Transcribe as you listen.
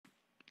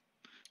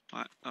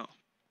What? Oh.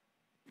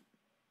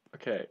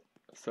 Okay,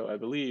 so I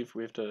believe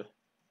we have to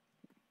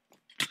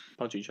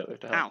punch each other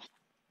to help. Ow.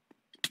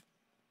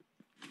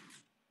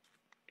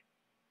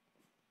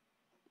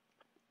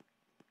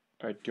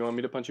 Alright, do you want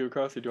me to punch you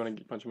across, or do you want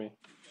to punch me?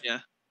 Yeah.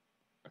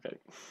 Okay.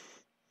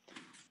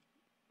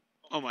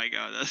 Oh my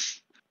god,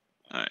 that's...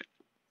 Alright.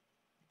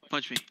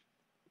 Punch me.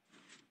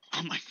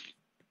 Oh my...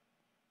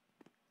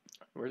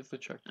 Where's the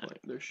checkpoint?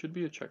 There should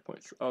be a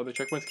checkpoint. Oh, the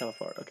checkpoint's kind of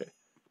far. Okay.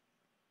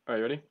 Alright,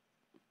 you ready?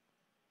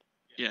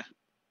 Yeah.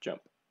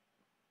 Jump.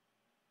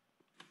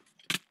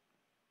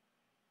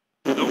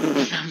 Nope.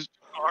 That was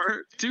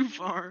far. Too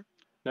far.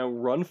 Now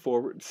run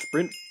forward.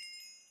 Sprint.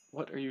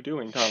 What are you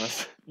doing,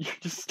 Thomas? You're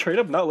just straight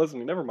up not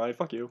listening. Never mind.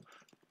 Fuck you.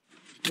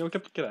 You know,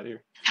 get out of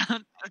here.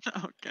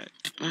 Okay.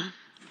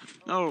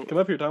 No. Come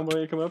up here, Tom. Why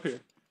don't you come up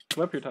here?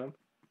 Come up here, Tom.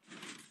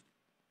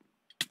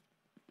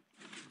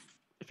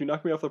 If you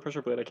knock me off the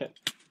pressure plate, I can't.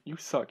 You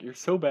suck. You're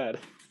so bad.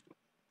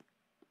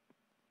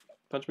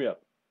 Punch me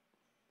up.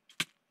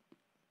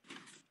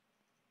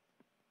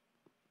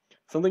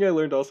 Something I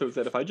learned also is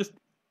that if I just...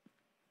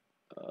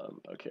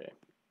 okay.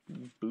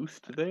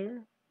 Boost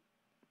there?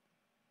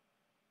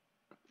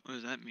 What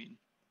does that mean?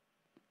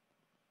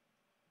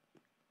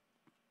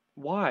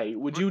 Why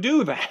would you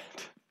do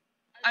that?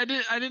 I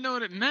didn't know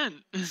what it meant.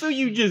 So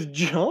you just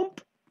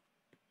jump?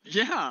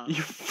 Yeah.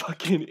 You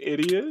fucking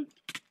idiot.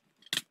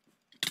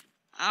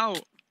 Ow.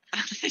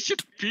 They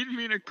should beat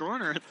me in a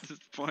corner at this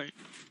point.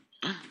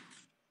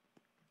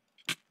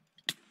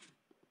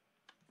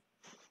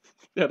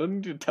 Yeah, I don't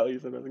need to tell you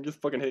something. I can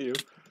just fucking hit you.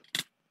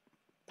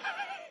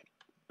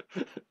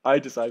 I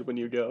decide when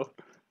you go.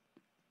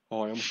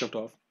 Oh, I almost jumped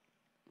off.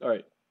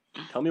 Alright.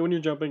 Tell me when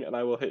you're jumping and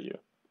I will hit you.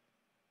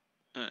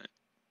 Alright.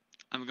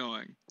 I'm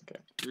going. Okay.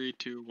 3,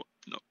 2, 1.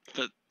 No.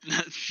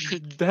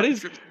 That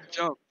is...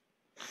 Jump.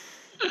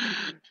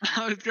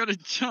 I was gonna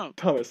jump.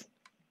 Thomas,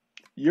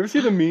 you ever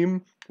see the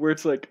meme where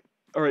it's like,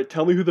 alright,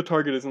 tell me who the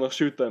target is and I'll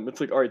shoot them. It's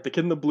like, alright, the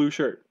kid in the blue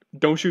shirt.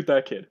 Don't shoot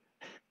that kid.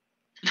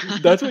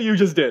 That's what you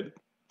just did.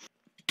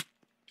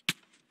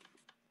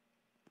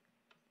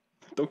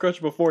 Don't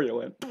crouch before you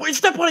land. Wait,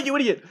 step on it, you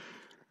idiot!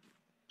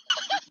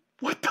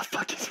 What the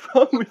fuck is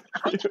wrong with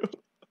you?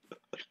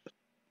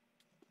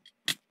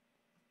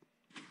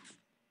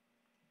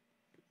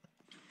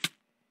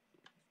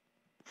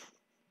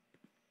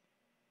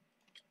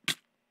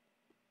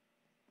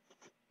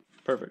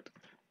 Perfect.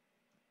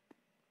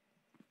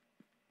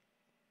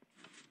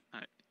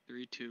 Alright,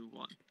 3, 2,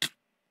 1.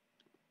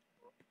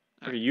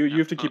 Okay, you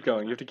have to keep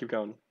going. You have to keep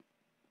going.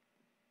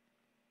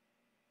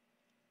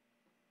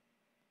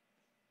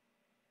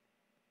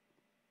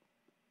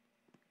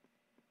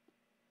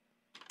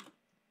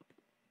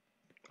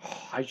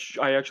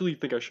 I actually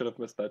think I should have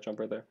missed that jump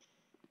right there.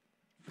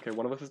 Okay,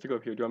 one of us has to go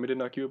up here. Do you want me to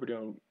knock you up or do you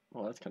want...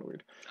 Well, that's kind of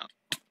weird.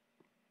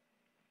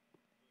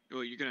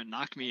 Oh, you're gonna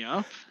knock me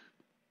up?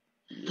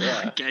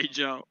 Yeah. Okay,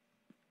 Joe.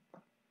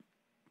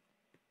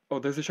 Oh,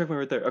 there's a checkpoint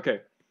right there. Okay.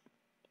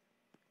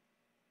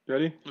 You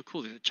ready? Oh,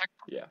 cool. There's a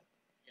checkpoint. Yeah.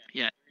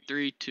 Yeah.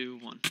 3, 2,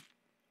 1.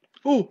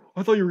 Oh,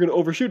 I thought you were going to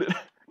overshoot it.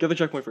 Get the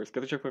checkpoint first.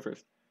 Get the checkpoint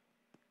first.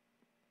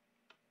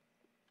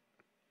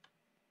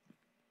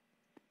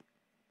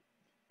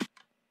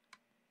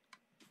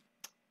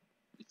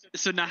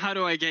 So now how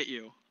do I get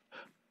you?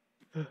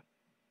 Okay.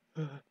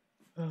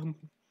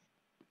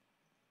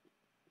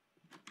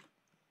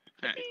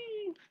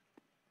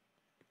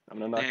 I'm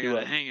going to knock I you got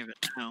up. a hang of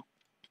it now.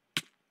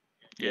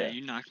 Yeah,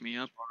 you knocked me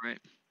up, alright.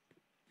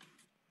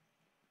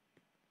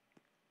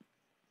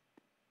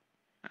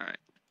 Alright.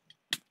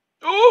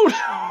 Oh!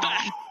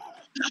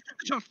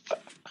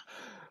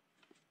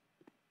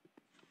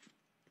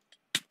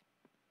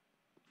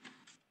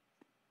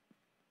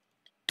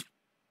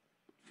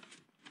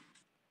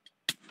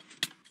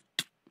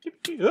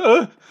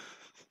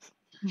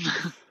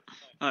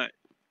 Alright.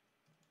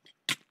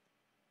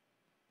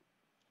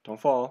 Don't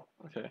fall.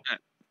 Okay. Alright.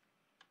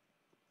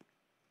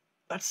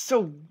 That's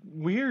so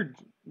weird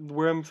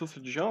where I'm supposed to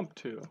jump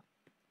to.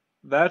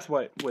 That's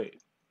why.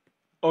 Wait.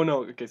 Oh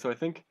no. Okay, so I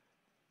think.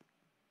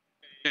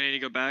 I need to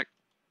go back.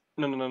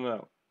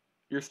 No.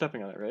 You're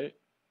stepping on it, right?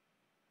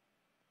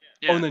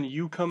 Yeah. Oh, and then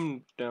you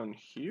come down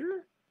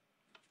here?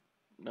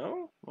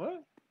 No?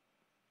 What?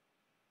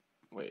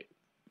 Wait.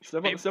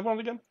 Step on it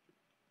again?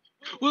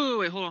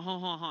 Wait, hold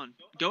on.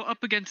 Go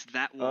up against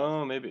that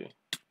wall. Oh, maybe.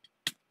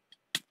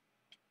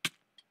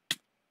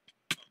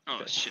 Oh,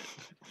 Okay. shit.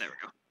 There we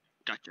go.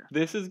 Gotcha.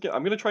 This is.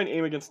 I'm gonna try and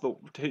aim to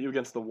hit you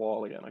against the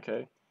wall again.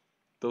 Okay.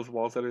 Those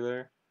walls that are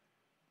there.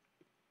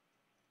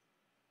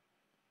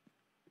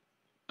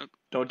 Okay.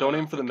 Don't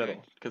aim for the okay.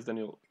 middle, because then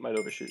you might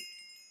overshoot.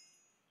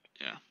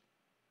 Yeah.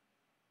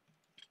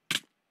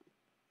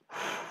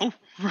 Oh,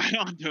 right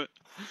onto it.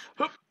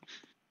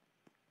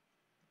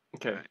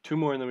 Okay, Right. 2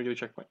 more and then we get a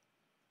checkpoint.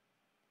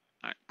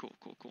 Alright, cool.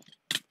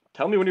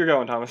 Tell me when you're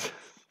going, Thomas.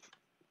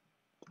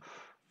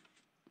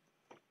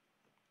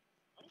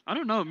 I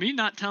don't know. Me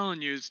not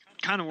telling you is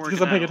kind of working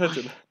Because I'm paying out.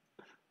 attention.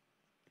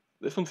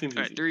 This one seems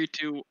Alright, easy.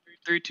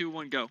 3, 2,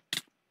 1, go.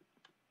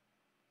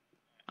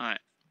 Alright.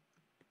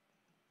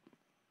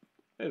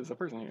 Hey, there's a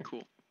person here.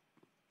 Cool.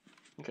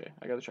 Okay,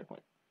 I got a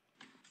checkpoint.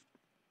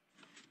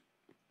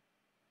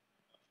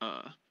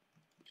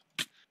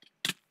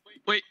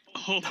 Wait.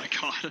 Oh my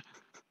god.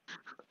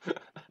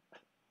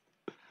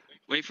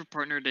 Wait for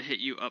partner to hit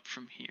you up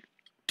from here.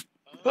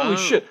 Holy Oh.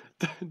 shit!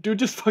 Dude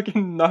just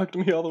fucking knocked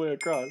me all the way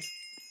across.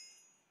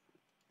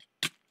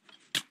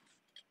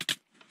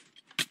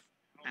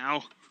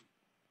 Ow.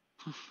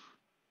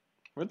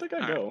 Where'd that guy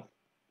Alright. go?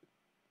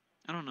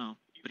 I don't know,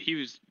 but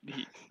he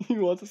He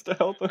wants us to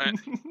help him.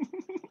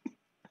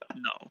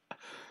 no.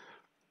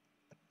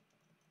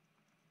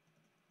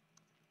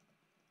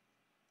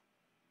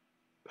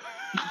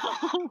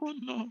 Oh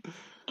no.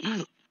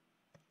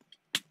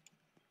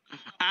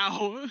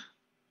 Ow.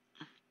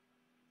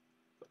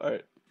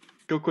 Alright.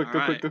 Go quick, go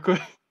quick, Alright. go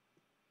quick.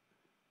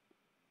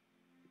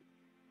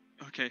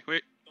 Okay,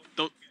 wait.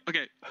 Don't.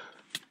 Okay.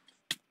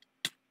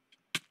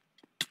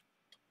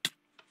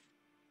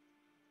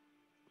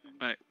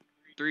 Alright.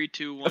 3,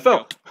 2, 1, I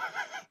fell!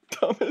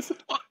 go. Thomas.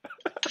 What?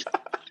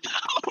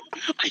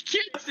 No, I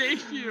can't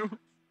save you.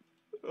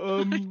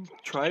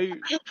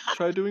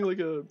 Try doing like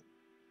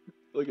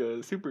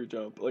a super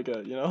jump, like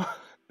a, you know?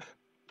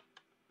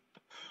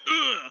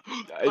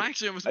 I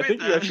actually almost I made think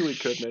that. you actually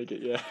could make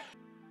it, yeah.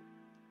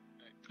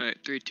 Alright,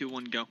 3, 2,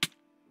 1, go.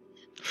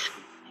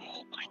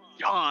 Oh my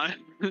god.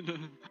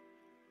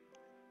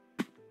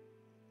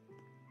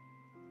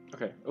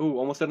 Okay. Ooh,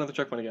 almost at another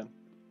checkpoint again.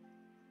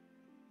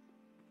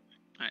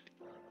 Alright.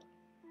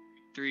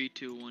 3,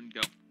 2, 1,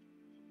 go.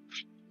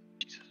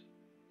 Jesus.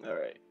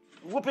 Alright.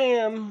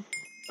 Whoopam!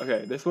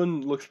 Okay, this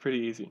one looks pretty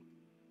easy.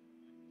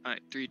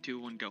 Alright, 3, 2,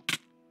 1, go.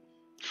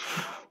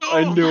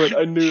 I Oh knew it. my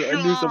I knew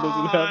something was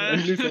gonna happen.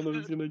 I knew God. something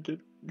was gonna get.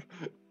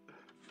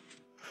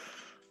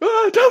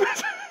 Ah,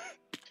 Thomas!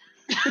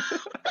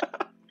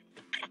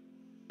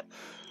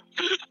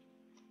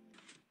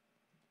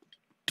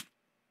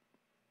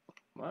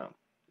 Wow,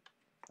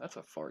 that's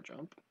a far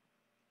jump.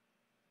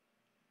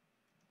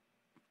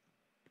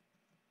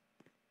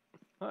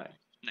 Hi.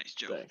 Nice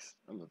joke. Thanks.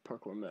 I'm the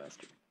parkour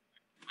master.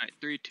 Alright,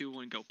 3, 2,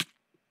 1, go.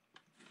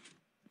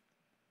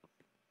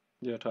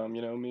 Yeah, Tom,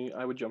 you know me.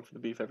 I would jump for the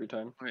beef every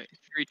time. Alright,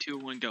 3, 2,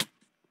 1, go.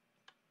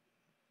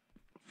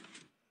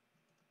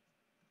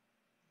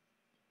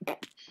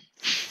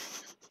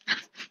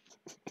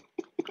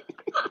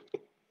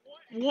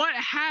 What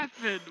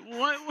happened?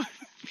 What was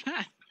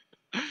that?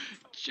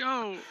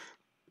 Joe.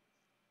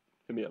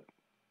 Hit me up.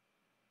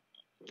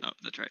 Oh,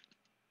 that's right.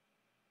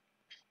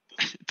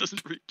 It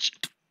doesn't reach.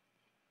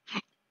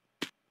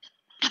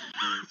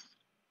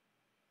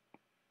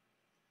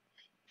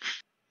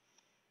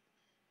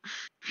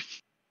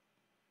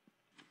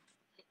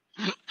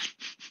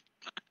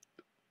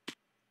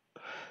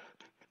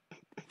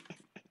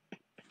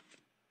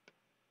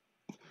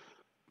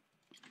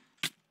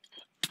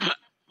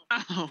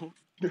 Ow.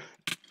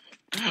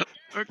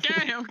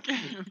 Okay, okay,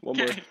 One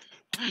more. okay.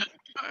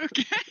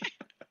 Okay.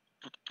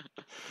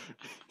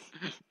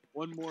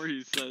 One more,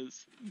 he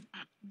says.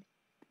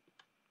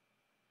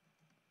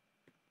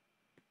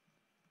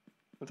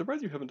 I'm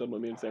surprised you haven't done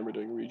what me and Sam were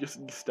doing, where you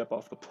just step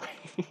off the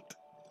plate.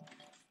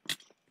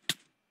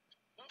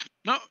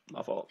 No,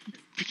 My fault.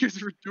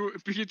 because we're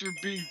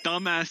being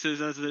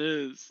dumbasses as it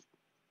is.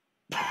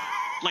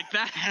 Like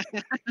that.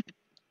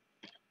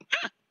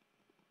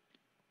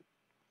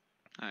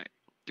 Alright,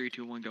 3,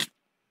 2, 1, go.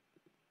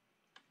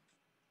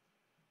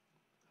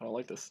 I don't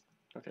like this.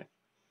 Okay.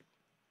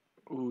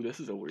 Ooh, this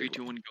is a 3, weird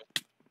 2, one. 1,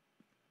 go.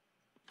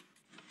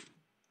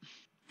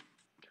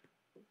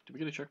 Did we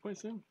get a checkpoint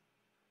soon?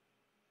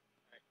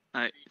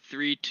 Alright,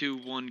 3, 2,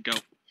 1, go.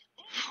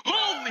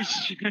 Holy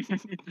shit!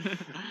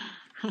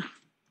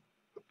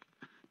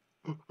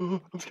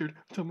 I'm scared.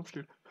 Tom, I'm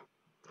scared.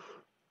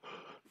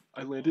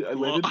 I landed.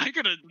 Well, I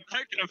could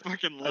have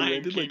fucking I Lion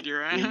landed Kinged like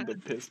your in ass. the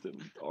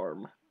piston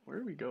arm. Where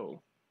do we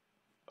go?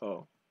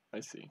 Oh, I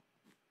see.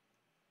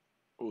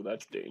 Oh,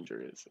 that's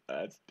dangerous.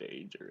 That's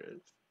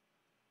dangerous.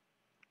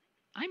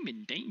 I'm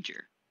in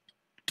danger.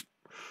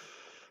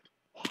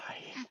 Why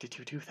did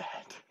you do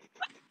that?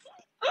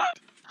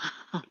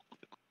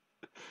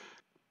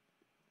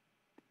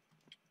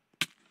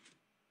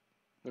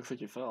 Looks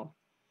like you fell.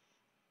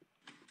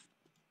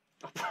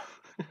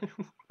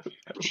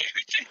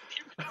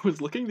 I was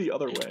looking the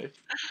other way.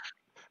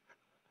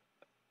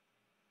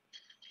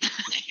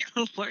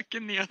 You're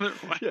looking the other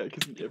way. Yeah,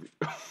 because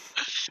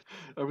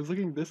I was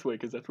looking this way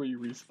because that's where you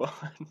respawn.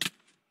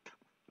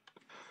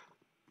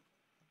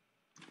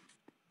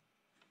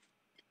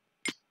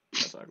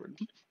 That's awkward.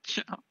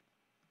 Joe.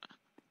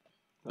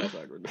 That's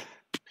awkward.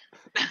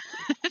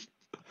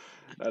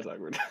 That's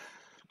awkward.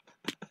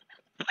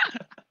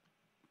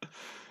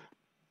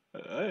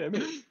 I made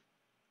it.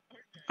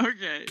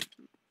 Okay.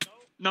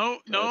 No,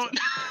 no,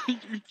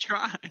 That's you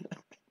tried.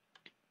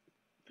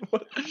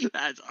 What?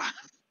 That's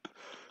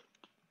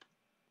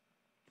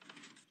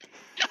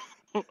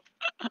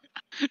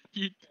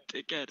you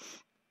dickhead.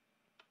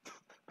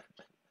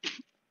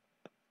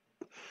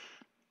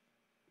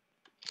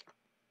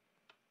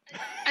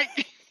 I...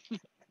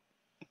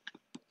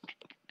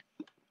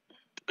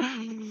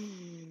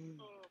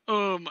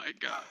 Oh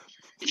god.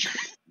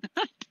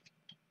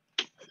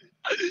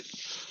 I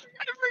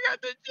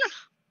forgot to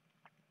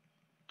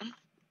jump.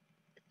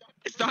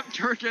 Stop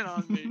jerking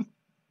on me.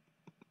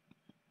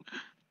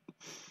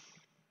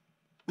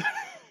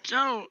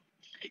 Joe.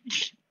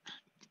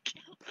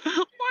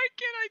 Why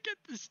can't I get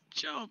this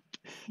jump?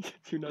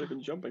 You're not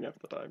even jumping half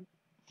the time.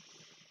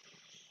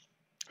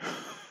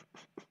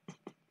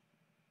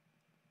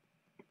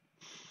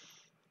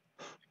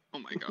 Oh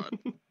my god.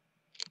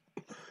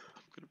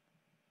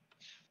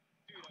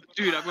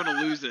 Dude, I'm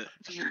gonna lose it.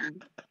 Do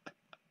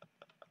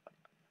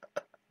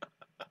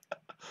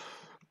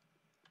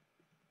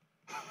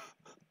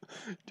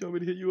you want me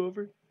to hit you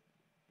over?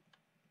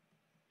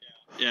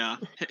 Yeah.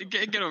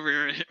 Get over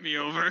here and hit me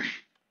over.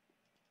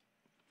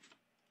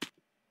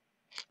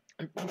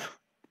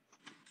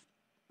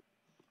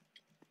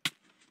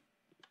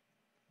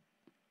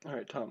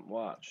 Alright, Tom,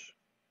 watch.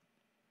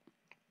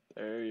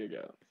 There you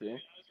go. See?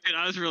 And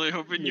I was really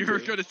hoping Me you were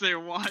too. gonna say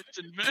watch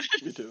and miss.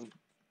 Me too.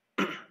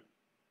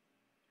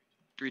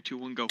 3, 2,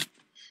 1, go.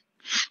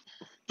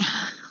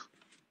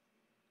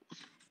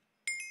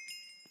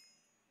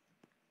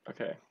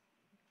 Okay.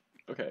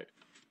 Okay.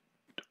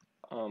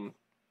 Do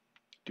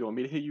you want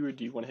me to hit you or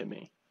do you want to hit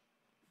me?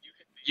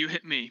 You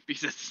hit me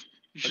because it's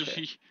usually.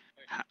 Okay.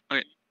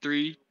 Okay,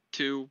 3,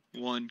 2,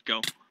 1,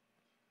 go.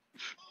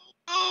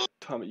 Oh!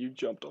 Tommy, you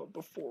jumped on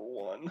before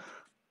one.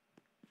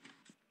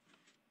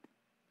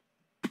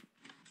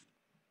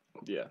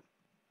 Yeah.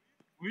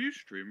 Will you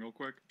stream real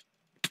quick?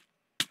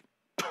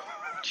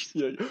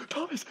 Yeah.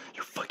 Thomas,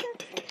 you fucking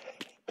dickhead.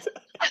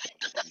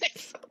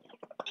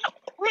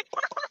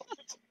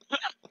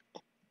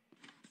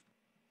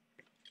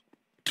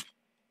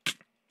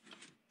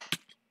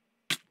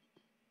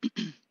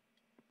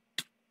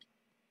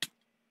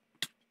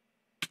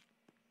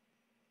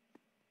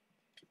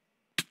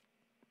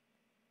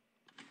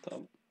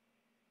 Tom.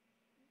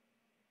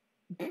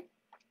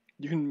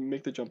 You can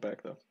make the jump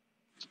back though.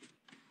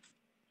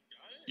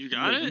 You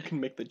got Yeah, it? you can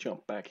make the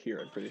jump back here,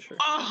 I'm pretty sure.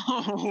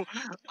 Oh!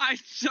 I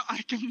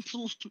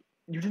completely.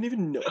 You didn't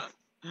even know.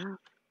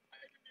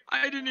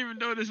 I didn't even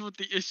notice what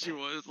the issue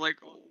was. Like,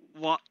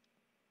 what?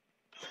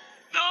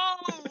 No!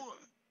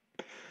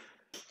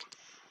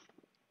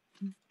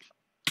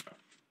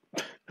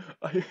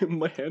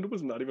 My hand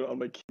was not even on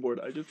my keyboard.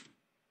 I just.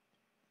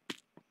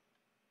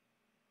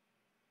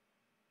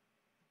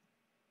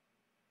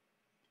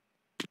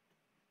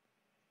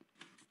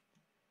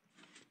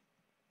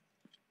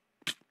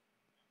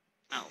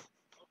 Ow.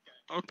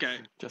 Okay.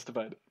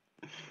 Justified.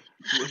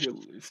 Well, here,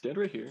 stand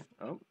right here.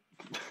 Oh.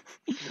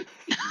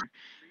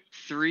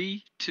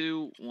 3,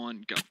 2,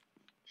 1, go.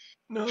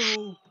 No!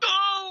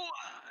 No!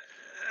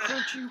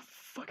 Crouch, you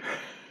fucker.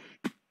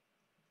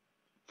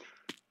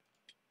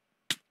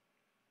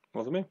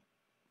 Wasn't me.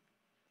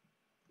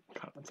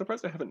 God, I'm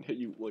surprised I haven't hit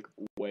you, like,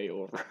 way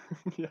over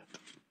yet.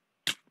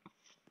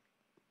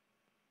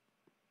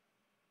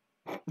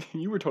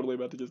 You were totally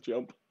about to just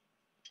jump.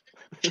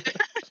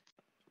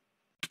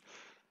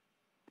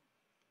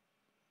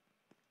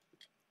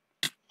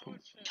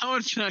 That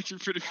one's actually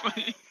pretty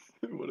funny.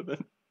 It would have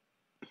been.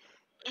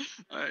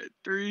 Alright,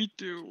 3,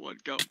 2, 1,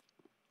 go.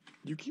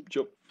 You keep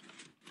jump.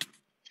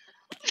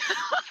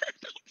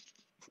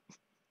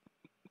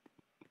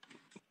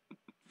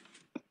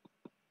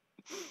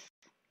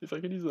 If I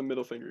could use the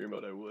middle finger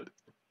emote, I would.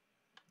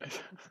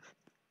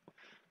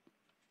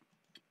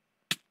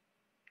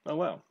 Oh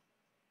wow.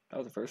 That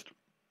was a first.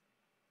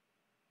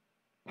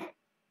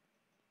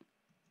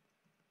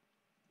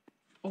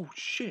 Oh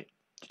shit.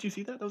 Did you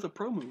see that? That was a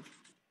pro move.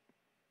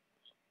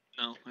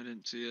 No, I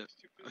didn't see it.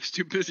 I was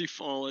too busy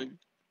falling.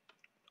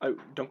 I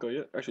don't go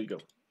yet. Actually, go.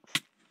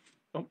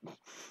 Oh.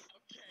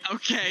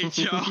 Okay,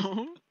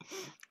 Joe.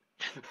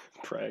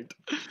 Pragged.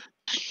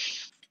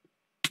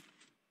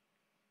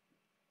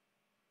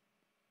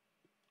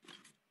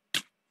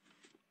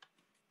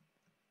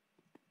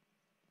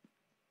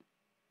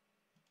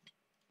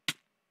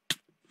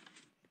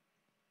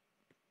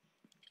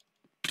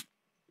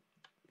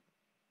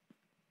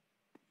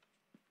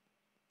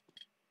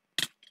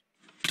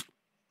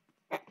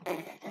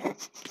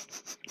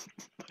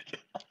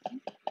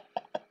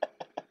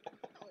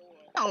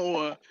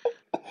 How?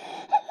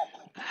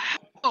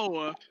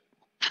 How?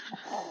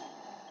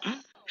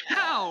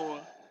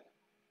 How?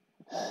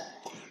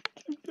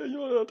 Yeah, you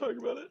want to talk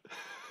about it?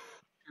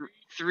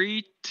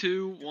 3,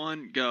 2,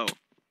 1, go.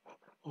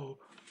 Oh,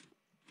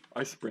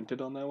 I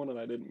sprinted on that one and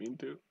I didn't mean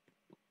to.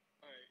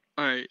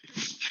 Alright,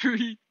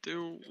 3,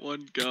 2,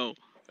 1, go.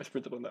 I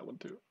sprinted on that one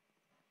too.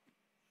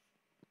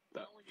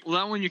 Well,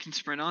 that one you can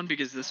sprint on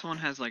because this one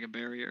has like a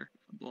barrier,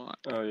 a block.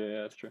 Oh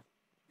yeah, that's true.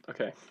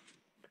 Okay.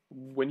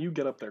 When you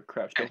get up there,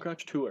 crouch. Don't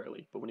crouch too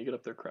early, but when you get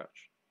up there,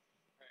 crouch.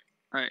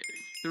 Alright,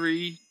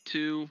 3,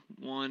 2,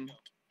 1,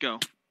 go.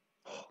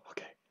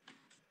 Okay.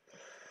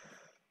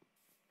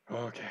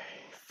 Okay.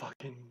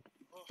 Fucking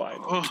fine.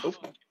 Oh,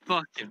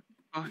 fucking,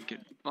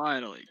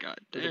 finally, god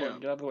Get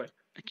out damn. of the way.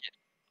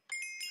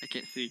 I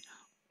can't see.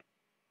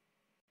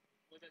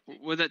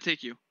 Where'd that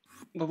take you?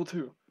 Level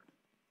 2.